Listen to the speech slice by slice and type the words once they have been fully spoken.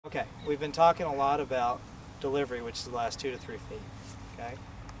Okay, we've been talking a lot about delivery, which is the last 2 to 3 feet. Okay.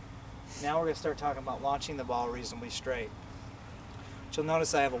 Now we're going to start talking about launching the ball reasonably straight. But you'll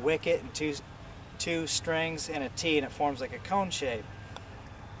notice I have a wicket and two strings and a tee, and it forms like a cone shape.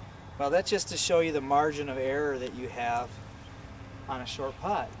 Well, that's just to show you the margin of error that you have on a short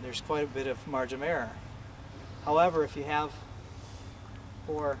putt. There's quite a bit of margin of error. However, if you have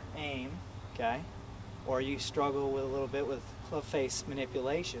poor aim, okay, or you struggle with a little bit with club face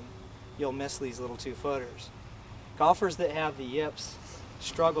manipulation, you'll miss these little 2-footers. Golfers that have the yips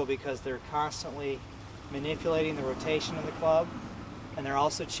struggle because they're constantly manipulating the rotation of the club, and they're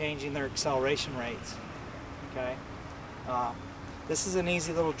also changing their acceleration rates. Okay, this is an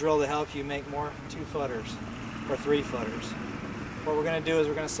easy little drill to help you make more 2-footers or 3-footers. What we're going to do is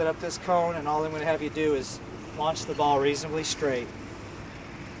we're going to set up this cone, and all I'm going to have you do is launch the ball reasonably straight.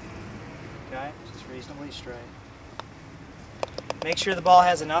 Okay, just reasonably straight. Make sure the ball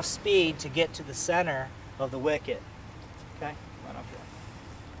has enough speed to get to the center of the wicket. Okay, run up here.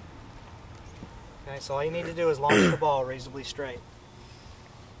 Okay, so all you need to do is launch the ball reasonably straight.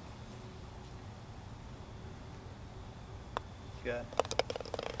 Good.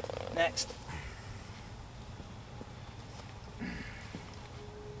 Next.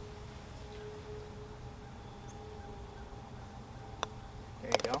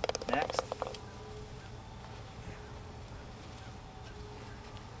 There you go. Next.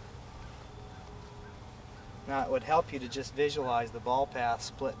 Now it would help you to just visualize the ball path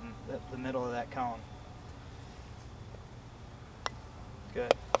splitting the middle of that cone.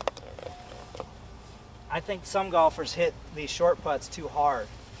 Good. I think some golfers hit these short putts too hard,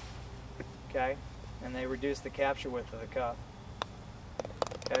 okay, and they reduce the capture width of the cup.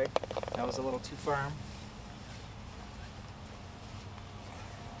 Okay, that was a little too firm.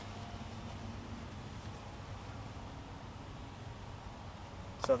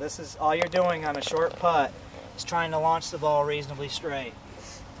 So this is all you're doing on a short putt, is trying to launch the ball reasonably straight.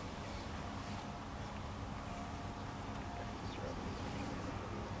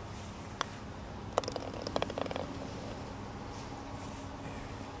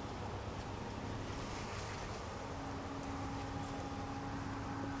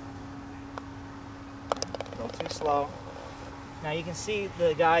 Go too slow. Now you can see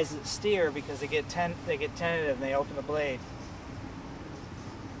the guys that steer because they get tentative and they open the blade.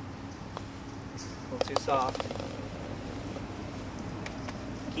 A little too soft.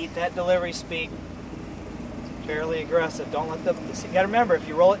 Keep that delivery speed fairly aggressive. Don't let the. You got to remember, if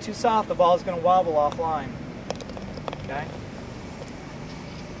you roll it too soft, the ball is going to wobble offline. Okay.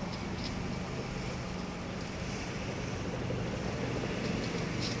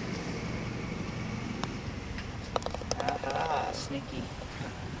 Sneaky.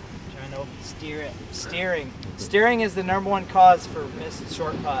 Trying to steer it. Steering is the #1 cause for missed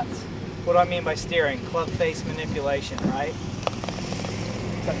short putts. What do I mean by steering? Club face manipulation, right?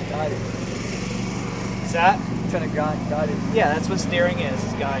 Trying to guide it. What's that? Trying to guide it. Yeah, that's what steering is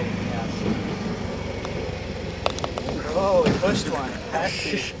guiding. Yes. Oh, we pushed one.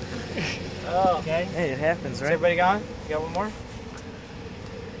 Oh, okay. Hey, it happens, Is right? everybody gone? You got one more?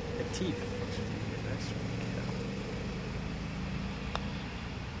 The teeth.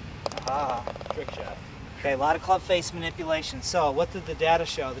 Ah, trick shot. Okay, a lot of club face manipulation. So, what did the data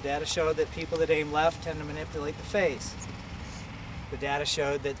show? The data showed that people that aim left tend to manipulate the face. The data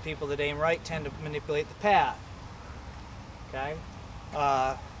showed that people that aim right tend to manipulate the path. Okay?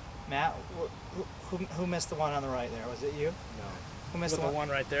 Matt, who missed the one on the right there? Was it you? No. Who missed the one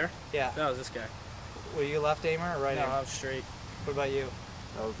right there? Yeah. That was this guy. Were you left aimer or right No, aimer? I was straight. What about you?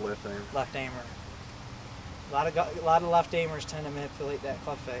 I was left aimer. Left aimer. A lot of left aimers tend to manipulate that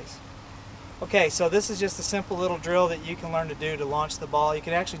club face. Okay, so this is just a simple little drill that you can learn to do to launch the ball. You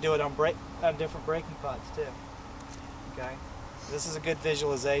can actually do it on different breaking putts too. Okay, this is a good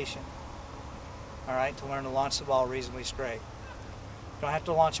visualization. All right, to learn to launch the ball reasonably straight. You don't have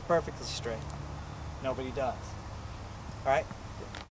to launch it perfectly straight. Nobody does. All right.